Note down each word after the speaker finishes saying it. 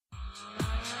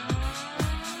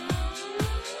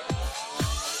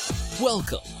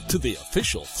Welcome to the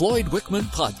official Floyd Wickman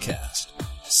podcast.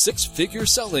 Six-figure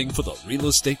selling for the real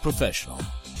estate professional.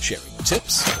 Sharing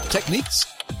tips, techniques,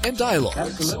 and dialogues.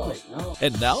 Absolutely. No.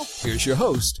 And now, here's your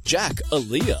host, Jack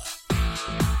Aaliyah.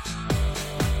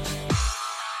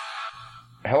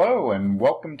 Hello, and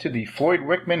welcome to the Floyd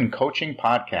Wickman Coaching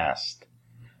Podcast.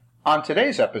 On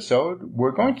today's episode,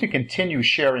 we're going to continue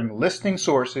sharing listing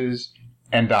sources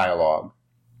and dialogue.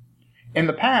 In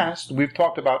the past, we've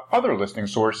talked about other listing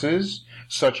sources,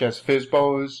 such as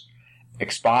FSBOs,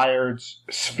 expireds,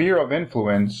 sphere of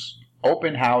influence,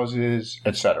 open houses,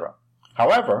 etc.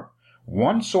 However,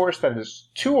 one source that is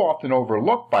too often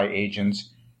overlooked by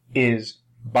agents is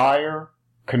buyer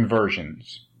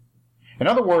conversions. In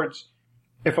other words,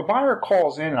 if a buyer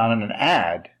calls in on an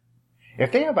ad,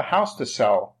 if they have a house to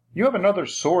sell, you have another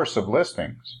source of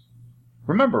listings.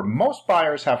 Remember, most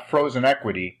buyers have frozen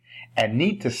equity and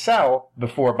need to sell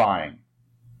before buying.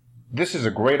 This is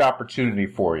a great opportunity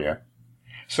for you.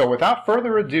 So without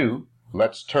further ado,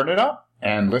 let's turn it up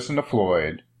and listen to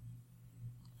Floyd.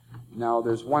 Now,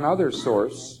 there's one other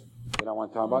source that I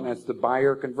want to talk about, and that's the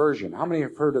buyer conversion. How many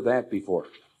have heard of that before?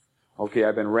 Okay,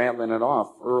 I've been rattling it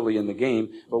off early in the game,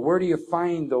 but where do you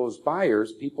find those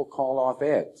buyers? People call off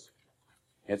ads.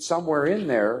 And somewhere in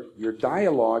there, your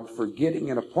dialogue for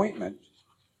getting an appointment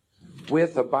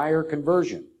with a buyer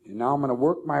conversion. And now I'm going to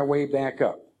work my way back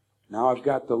up. Now I've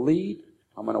got the lead.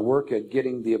 I'm going to work at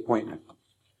getting the appointment.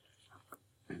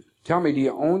 Tell me, do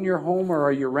you own your home or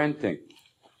are you renting?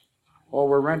 Oh,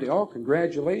 we're renting. Oh,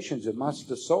 congratulations. It must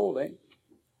have sold, eh?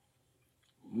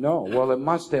 No. Well, it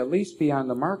must at least be on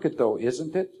the market, though,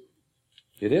 isn't it?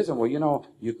 It isn't. Well, you know,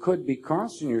 you could be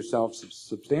costing yourself a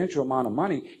substantial amount of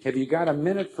money. Have you got a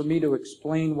minute for me to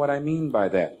explain what I mean by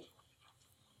that?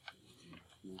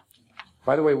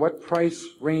 By the way, what price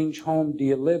range home do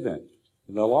you live in?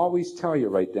 And they'll always tell you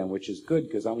right then, which is good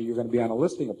because you're going to be on a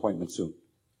listing appointment soon.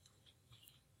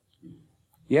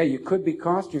 Yeah, you could be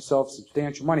costing yourself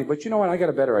substantial money, but you know what? I got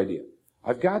a better idea.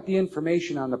 I've got the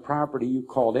information on the property you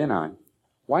called in on.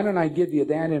 Why don't I give you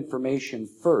that information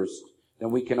first?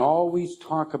 Then we can always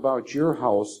talk about your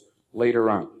house later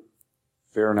on.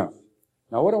 Fair enough.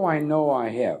 Now, what do I know I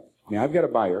have? I mean, I've got a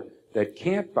buyer that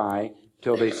can't buy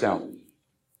till they sell,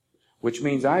 which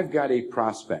means I've got a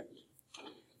prospect.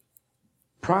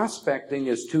 Prospecting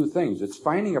is two things. It's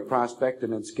finding a prospect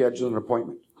and then scheduling an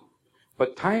appointment.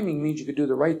 But timing means you could do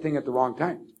the right thing at the wrong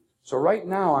time. So right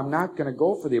now, I'm not going to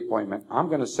go for the appointment. I'm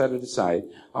going to set it aside.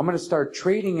 I'm going to start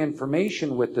trading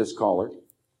information with this caller.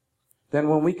 Then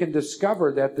when we can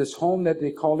discover that this home that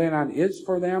they called in on is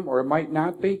for them or it might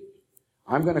not be,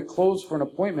 I'm going to close for an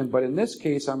appointment. But in this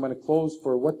case, I'm going to close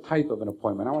for what type of an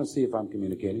appointment? I want to see if I'm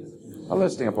communicating. A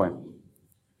listing appointment.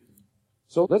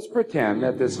 So let's pretend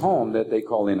that this home that they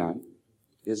call in on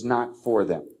is not for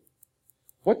them.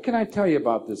 What can I tell you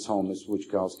about this home, Ms.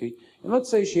 Wojcikowski? And let's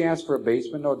say she asks for a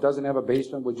basement. No, it doesn't have a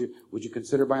basement. Would you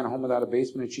consider buying a home without a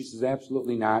basement? And she says,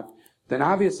 absolutely not. Then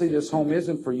obviously this home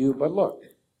isn't for you. But look,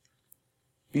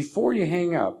 before you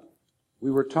hang up,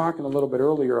 we were talking a little bit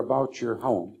earlier about your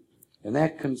home, and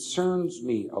that concerns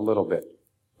me a little bit.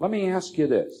 Let me ask you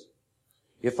this.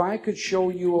 If I could show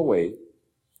you a way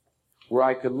where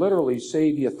I could literally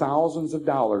save you thousands of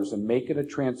dollars and make it a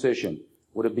transition,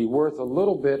 would it be worth a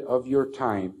little bit of your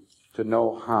time to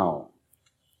know how?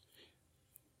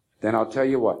 Then I'll tell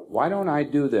you what. Why don't I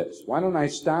do this? Why don't I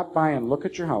stop by and look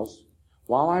at your house?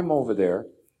 While I'm over there,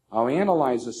 I'll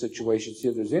analyze the situation, see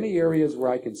if there's any areas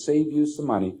where I can save you some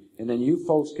money, and then you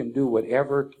folks can do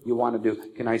whatever you want to do.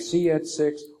 Can I see you at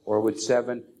 6 or would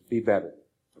 7 be better?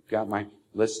 I've got my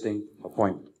listing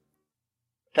appointment.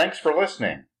 Thanks for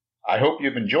listening. I hope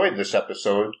you've enjoyed this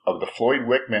episode of the Floyd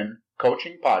Wickman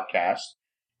Coaching Podcast,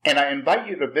 and I invite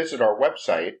you to visit our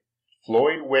website,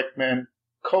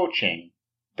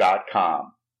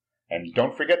 floydwickmancoaching.com. And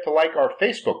don't forget to like our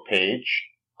Facebook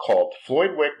page called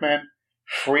Floyd Wickman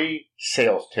Free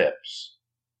Sales Tips.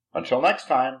 Until next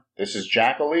time, this is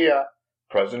Jack Aaliyah,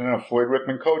 President of Floyd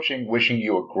Wickman Coaching, wishing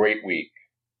you a great week.